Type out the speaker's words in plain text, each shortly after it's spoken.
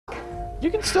You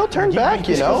can still turn back,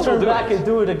 you know? Turn back and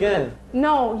do it again.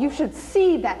 No, you should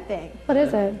see that thing. What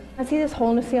is it? I see this hole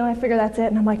in the ceiling, I figure that's it,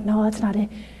 and I'm like, no, that's not it.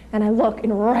 And I look,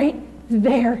 and right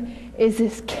there is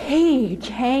this cage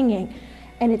hanging,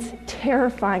 and it's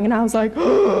terrifying, and I was like,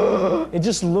 It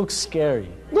just looks scary.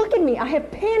 look at me, I have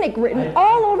panic written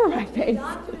all over my face.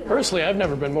 Personally, I've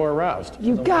never been more aroused.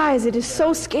 You guys, it is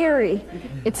so scary.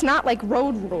 It's not like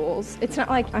road rules. It's not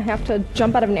like I have to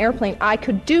jump out of an airplane. I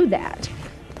could do that.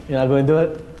 You're not going to do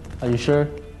it? Are you sure?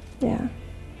 Yeah.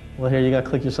 Well, here, you got to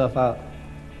click yourself out.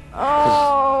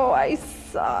 Oh, I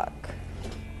suck.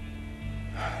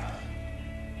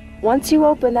 Once you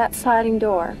open that sliding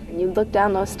door and you look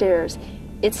down those stairs,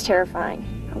 it's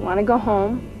terrifying. I want to go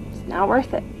home. It's not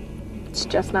worth it. It's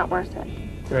just not worth it.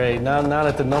 Great. Now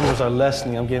that the numbers are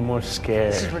lessening, I'm getting more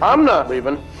scared. I'm not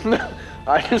leaving.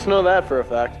 I just know that for a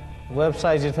fact.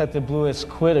 Website Detective Blue has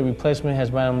quit. A replacement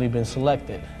has randomly been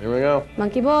selected. Here we go.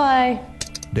 Monkey boy.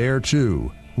 Dare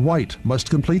 2. White must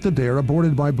complete the dare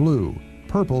aborted by Blue.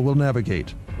 Purple will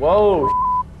navigate. Whoa,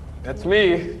 that's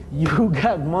me. You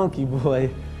got Monkey Boy.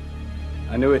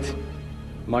 I knew it.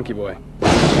 Monkey boy.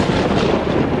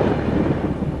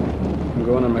 I'm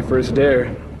going on my first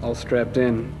dare, all strapped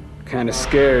in, kind of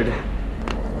scared. Here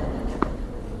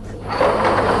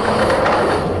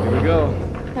we go.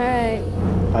 All right.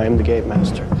 I am the gate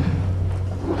master.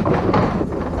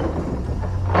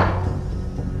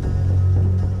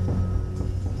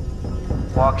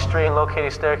 Walk straight and locate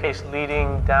a staircase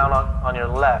leading down on your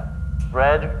left.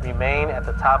 Red, remain at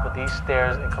the top of these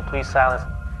stairs in complete silence.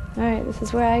 All right, this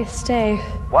is where I stay.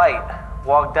 White,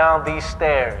 walk down these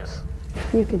stairs.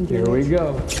 You can do it. Here we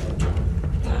go.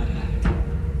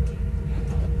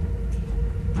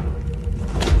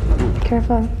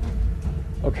 Careful.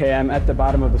 Okay, I'm at the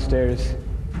bottom of the stairs.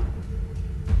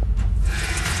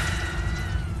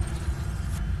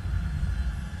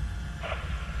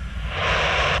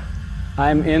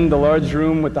 I'm in the large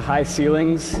room with the high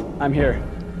ceilings. I'm here.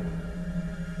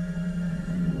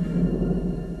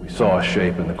 We saw a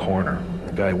shape in the corner.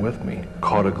 The guy with me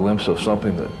caught a glimpse of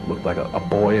something that looked like a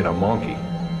boy and a monkey.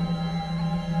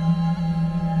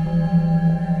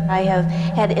 I have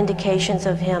had indications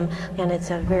of him, and it's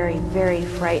a very, very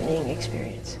frightening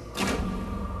experience.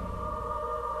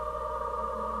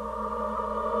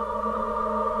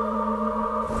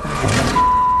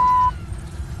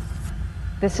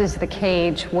 This is the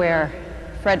cage where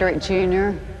Frederick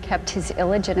Jr. kept his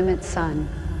illegitimate son.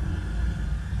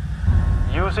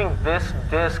 Using this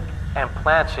disc and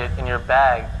planchet in your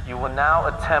bag, you will now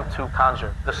attempt to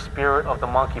conjure the spirit of the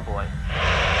Monkey Boy.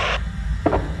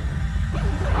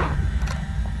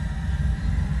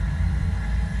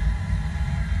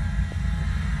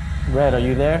 Red, are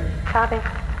you there? Copy.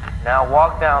 Now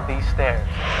walk down these stairs.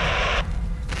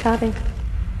 Copy.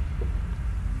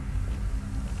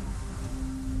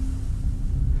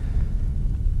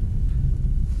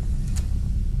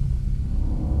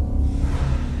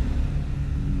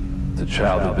 The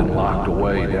child had been locked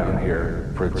away down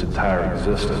here for its entire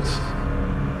existence.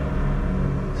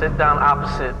 Sit down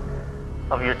opposite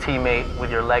of your teammate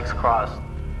with your legs crossed.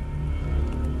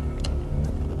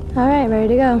 All right, ready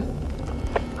to go.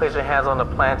 Place your hands on the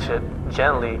planchet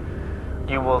gently.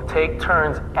 You will take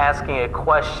turns asking a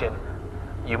question.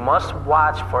 You must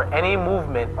watch for any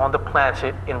movement on the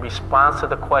planchet in response to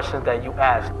the questions that you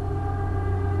asked.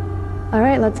 All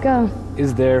right, let's go.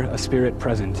 Is there a spirit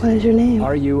present? What is your name?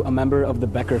 Are you a member of the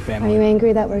Becker Are family? you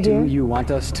angry that we're here? Do you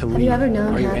want us to leave? Have you ever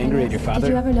known Are you happiness? angry at your father?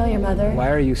 Did you ever know your mother? Why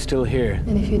are you still here?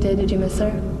 And if you did you miss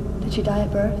her? Did she die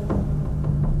at birth?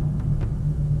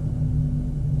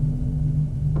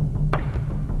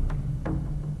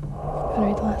 Can I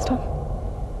read the last one?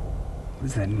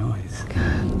 What's that noise?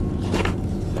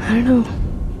 I don't know.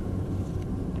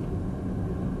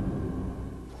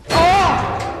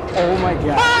 Oh my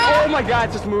god. Oh my god,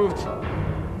 it just moved.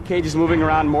 Cage is moving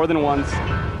around more than once.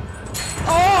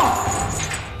 Oh!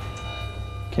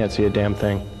 Can't see a damn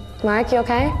thing. Mark, you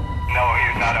okay? No,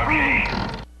 he's not okay.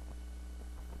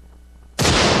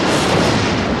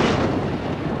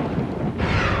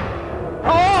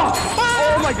 Oh!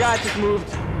 Oh my god, it just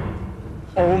moved.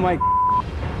 Oh my...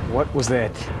 What was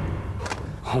that?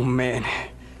 Oh man,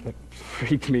 that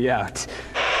freaked me out.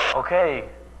 Okay,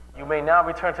 you may now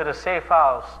return to the safe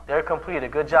house. They're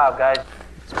completed. Good job, guys.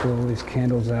 Let's blow all these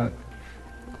candles out.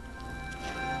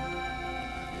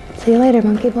 See you later,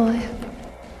 monkey boy.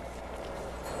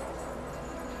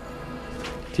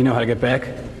 Do you know how to get back?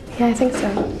 Yeah, I think so.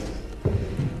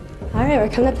 All right, we're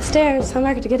coming up the stairs. Tell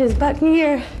Mark to get his butt in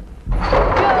gear.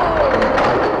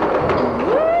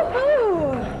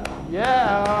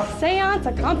 Yeah. Seance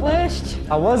accomplished.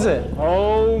 How was it?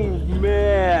 Oh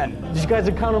man. Did These guys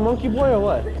are Count a Monkey Boy or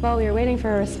what? While we were waiting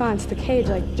for a response, the cage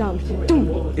like jumped.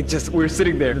 Boom. It just, we were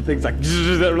sitting there, the thing's like,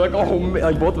 we're like, oh man,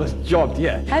 like both of us jumped,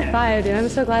 yeah. High five, dude. I'm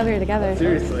so glad we were together.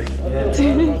 Seriously.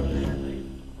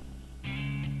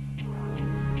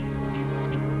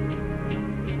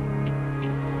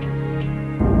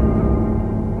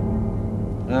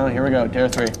 Oh, here we go, Dare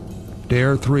 3.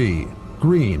 Dare 3.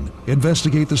 Green,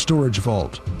 investigate the storage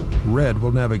vault. Red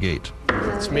will navigate.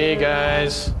 It's me,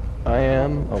 guys. I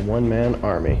am a one-man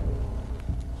army.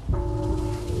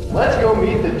 Let's go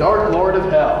meet the Dark Lord of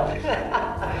Hell.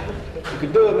 You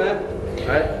can do it, man. All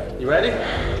right, you ready?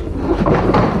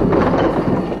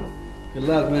 Good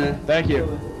luck, man. Thank you.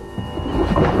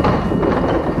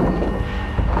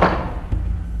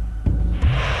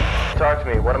 Talk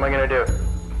to me. What am I gonna do?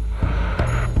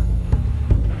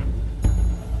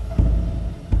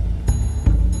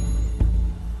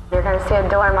 You're gonna see a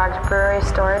door marked Brewery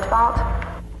Storage Vault.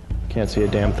 Can't see a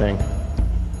damn thing.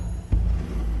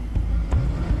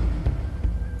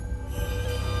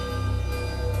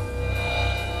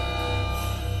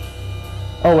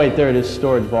 Oh wait, there it is,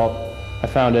 storage vault. I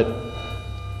found it.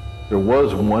 There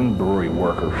was one brewery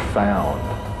worker found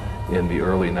in the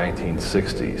early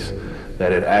 1960s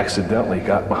that had accidentally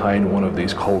got behind one of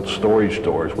these cold storage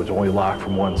doors, which only locked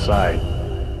from one side.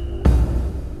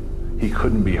 He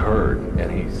couldn't be heard,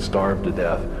 and he starved to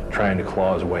death trying to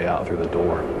claw his way out through the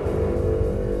door.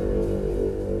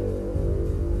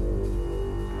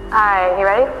 Alright, you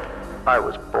ready? I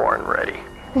was born ready.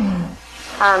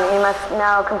 You must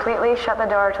now completely shut the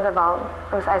door to the vault.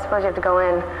 I suppose you have to go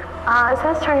in. It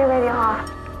says turn your radio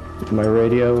off. My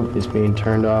radio is being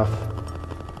turned off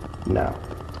now.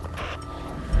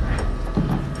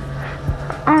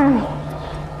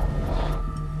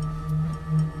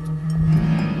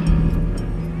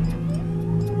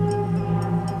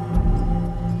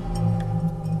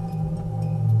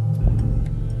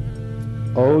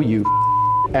 Oh, you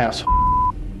asshole.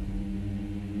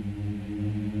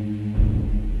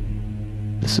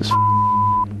 This is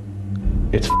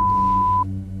it's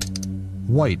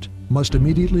White must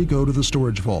immediately go to the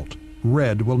storage vault.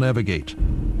 Red will navigate.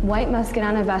 White must get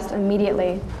on a vest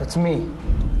immediately. That's me.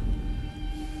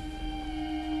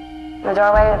 The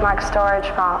doorway is marked Storage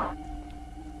Vault.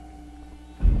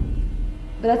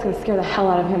 But that's gonna scare the hell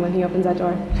out of him when he opens that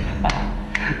door.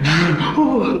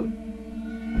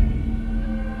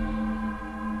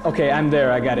 Okay, I'm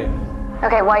there, I got it.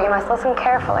 Okay, White, you must listen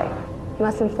carefully. You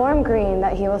must inform Green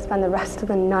that he will spend the rest of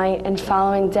the night and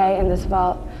following day in this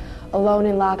vault, alone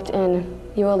and locked in.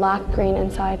 You will lock Green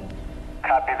inside.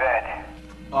 Copy that.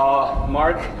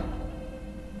 Mark,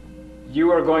 you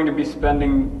are going to be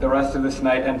spending the rest of this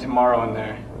night and tomorrow in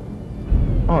there.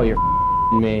 Oh, you're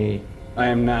me. I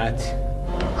am not.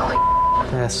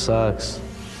 That sucks.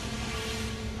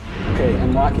 Okay,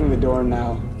 I'm locking the door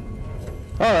now.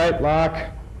 All right, lock.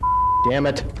 Damn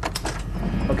it.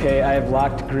 Okay, I have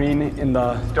locked Green in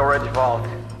the storage vault.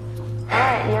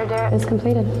 Alright, your dare is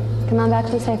completed. Come on back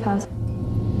to the safe house.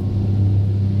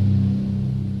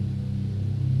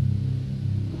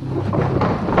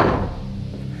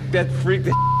 That freaked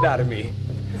the out of me.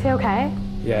 Is he okay?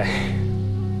 Yeah.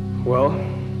 Well,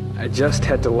 I just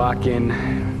had to lock in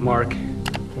Mark.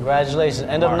 Congratulations,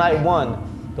 end of night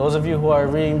 1. Those of you who are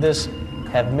reading this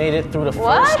have made it through the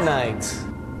first night.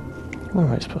 What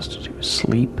am I supposed to do?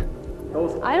 Sleep?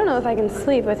 I don't know if I can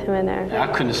sleep with him in there. Yeah,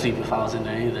 I couldn't sleep if I was in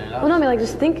there either. Well, no, I mean, like,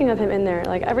 just thinking of him in there.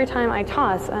 Like, every time I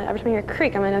toss, every time I hear a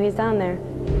creak, I'm gonna know he's down there.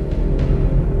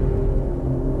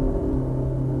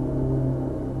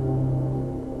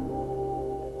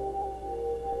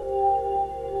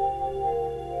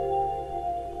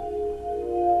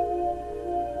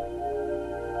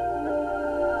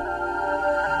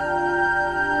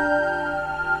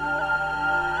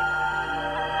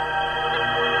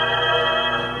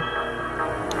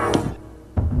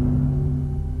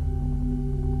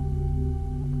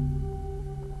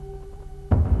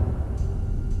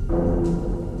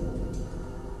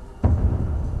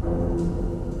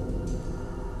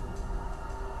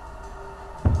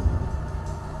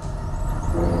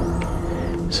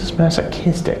 This is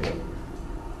masochistic.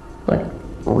 Like,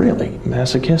 really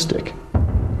masochistic.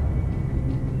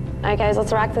 Alright, guys,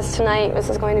 let's rock this tonight. This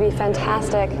is going to be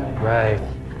fantastic. Right.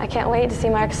 I can't wait to see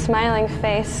Mark's smiling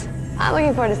face. I'm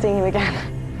looking forward to seeing him again.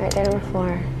 Alright, dare number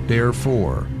 4. Dare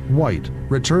 4. White,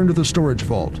 return to the storage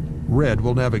vault. Red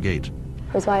will navigate.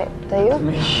 Who's White? Is that you?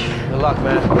 Good luck,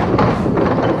 man.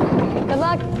 Good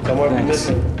luck. Somewhere from this.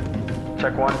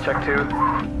 Check 1, check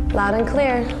 2. Loud and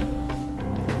clear.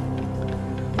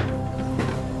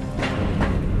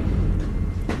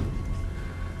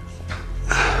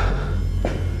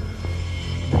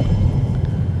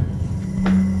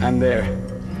 I'm there.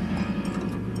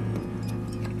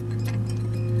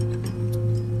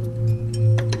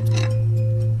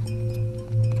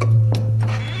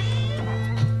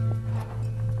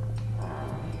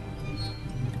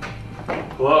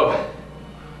 Hello.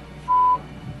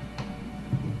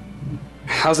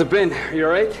 How's it been? Are you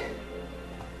all right?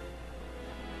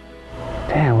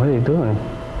 Damn, what are you doing?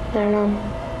 I don't know.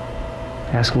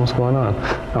 Ask him what's going on.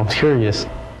 I'm curious.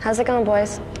 How's it going,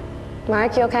 boys?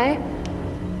 Mark, you okay?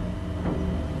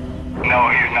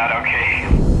 No, you're not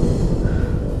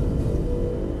okay.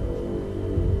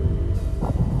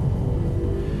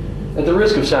 At the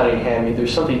risk of sounding hammy,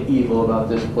 there's something evil about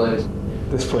this place.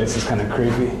 This place is kind of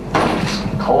creepy.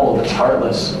 It's cold, it's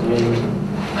heartless. I mean,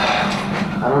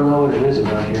 I don't know what it is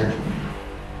about here.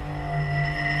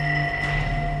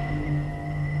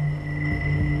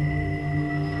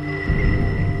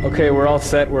 Okay, we're all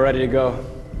set. We're ready to go.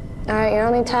 All right, your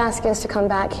only task is to come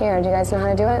back here. Do you guys know how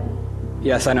to do it?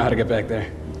 Yes, I know how to get back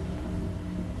there.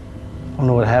 I don't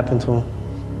know what happened to him.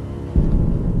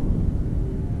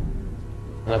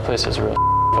 That place has a real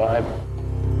vibe.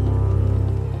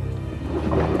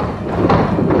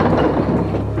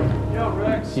 Yo,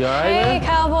 Rex. You alright, Hey, man?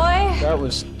 cowboy. That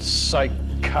was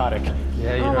psychotic.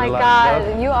 Yeah, you Oh heard my a lot.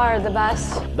 God, you are the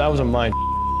best. That was a mind.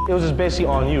 It was just basically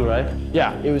on you, right?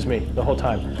 Yeah, it was me the whole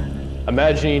time.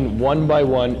 Imagining one by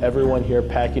one everyone here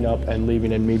packing up and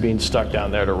leaving and me being stuck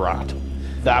down there to rot.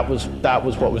 That was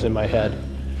what was in my head.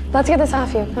 Let's get this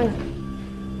off you. Come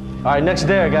on. All right, next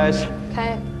dare, guys.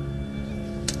 Okay.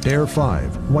 Dare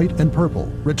 5, white and purple.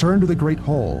 Return to the Great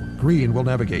Hall. Green will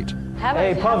navigate. Have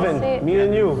Hey, a seat. Pavin, me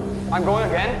and you. I'm going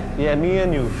again? Yeah, me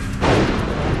and you.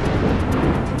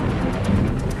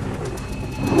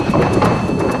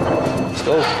 Let's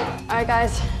go. All right,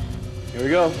 guys. Here we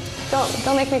go.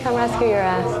 Don't make me come rescue your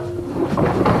ass.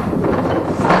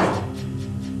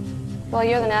 Well,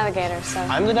 you're the navigator, so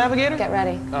I'm the navigator? get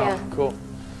ready. Oh, Yeah. cool.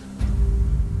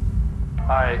 All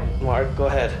right, Mark, go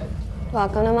ahead.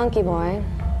 Welcome to Monkey Boy.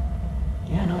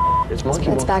 Yeah, no, it's Monkey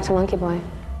It's Boy. back to Monkey Boy.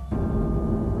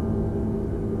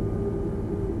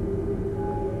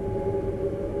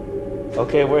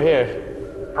 Okay, we're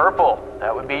here. Purple,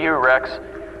 that would be you, Rex.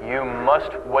 You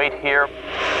must wait here.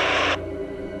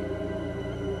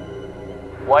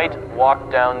 White,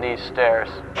 walk down these stairs.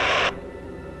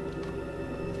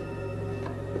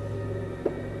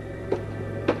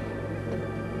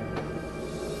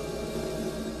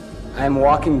 I'm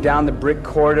walking down the brick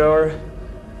corridor.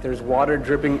 There's water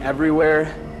dripping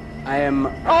everywhere. I am...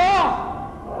 Oh!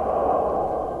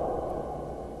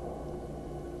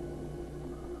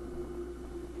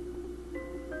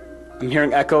 I'm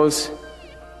hearing echoes.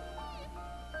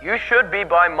 You should be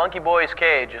by Monkey Boy's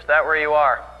cage. Is that where you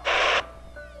are?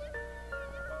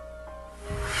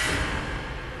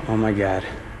 Oh my God.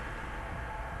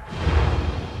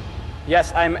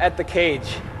 Yes, I'm at the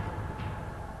cage.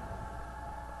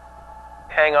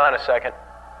 Hang on a second.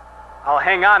 I'll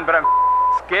hang on, but I'm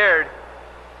scared.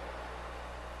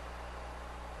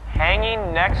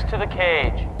 Hanging next to the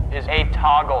cage is a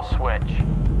toggle switch.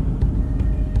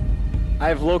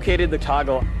 I've located the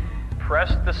toggle.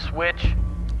 Press the switch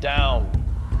down.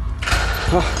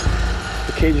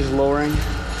 The cage is lowering.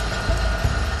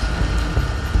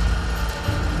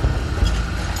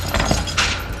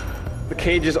 The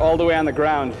cage is all the way on the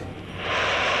ground.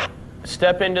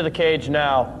 Step into the cage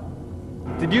now.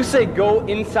 Did you say go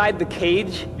inside the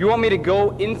cage? You want me to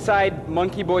go inside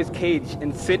Monkey Boy's cage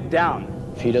and sit down?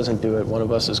 If he doesn't do it, one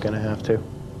of us is gonna have to.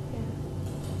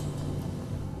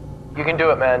 You can do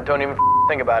it, man. Don't even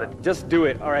think about it. Just do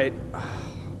it, all right?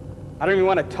 I don't even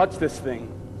want to touch this thing.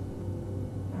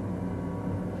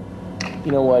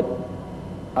 You know what?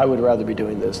 I would rather be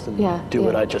doing this than do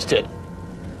what I just did.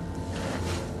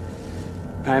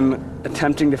 I'm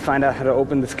attempting to find out how to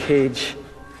open this cage.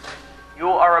 You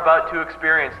are about to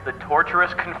experience the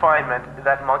torturous confinement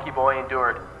that Monkey Boy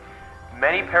endured.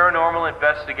 Many paranormal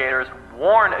investigators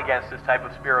warn against this type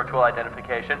of spiritual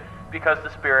identification because the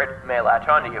spirit may latch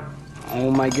onto you.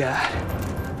 Oh my God.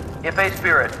 If a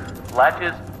spirit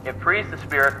latches, it frees the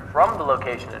spirit from the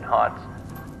location it haunts,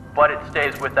 but it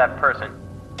stays with that person.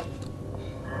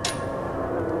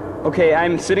 Okay,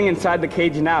 I'm sitting inside the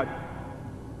cage now.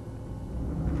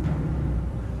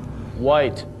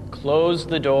 White, close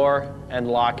the door and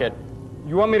lock it.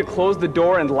 You want me to close the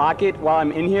door and lock it while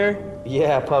I'm in here?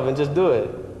 Yeah, Pavin, just do it.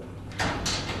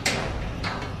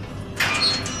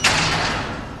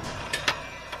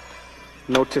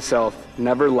 Note to self,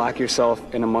 never lock yourself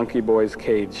in a Monkey Boy's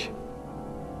cage.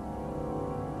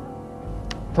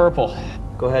 Purple,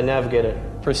 Go ahead, navigate it.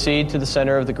 proceed to the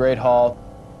center of the Great Hall.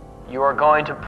 You are going to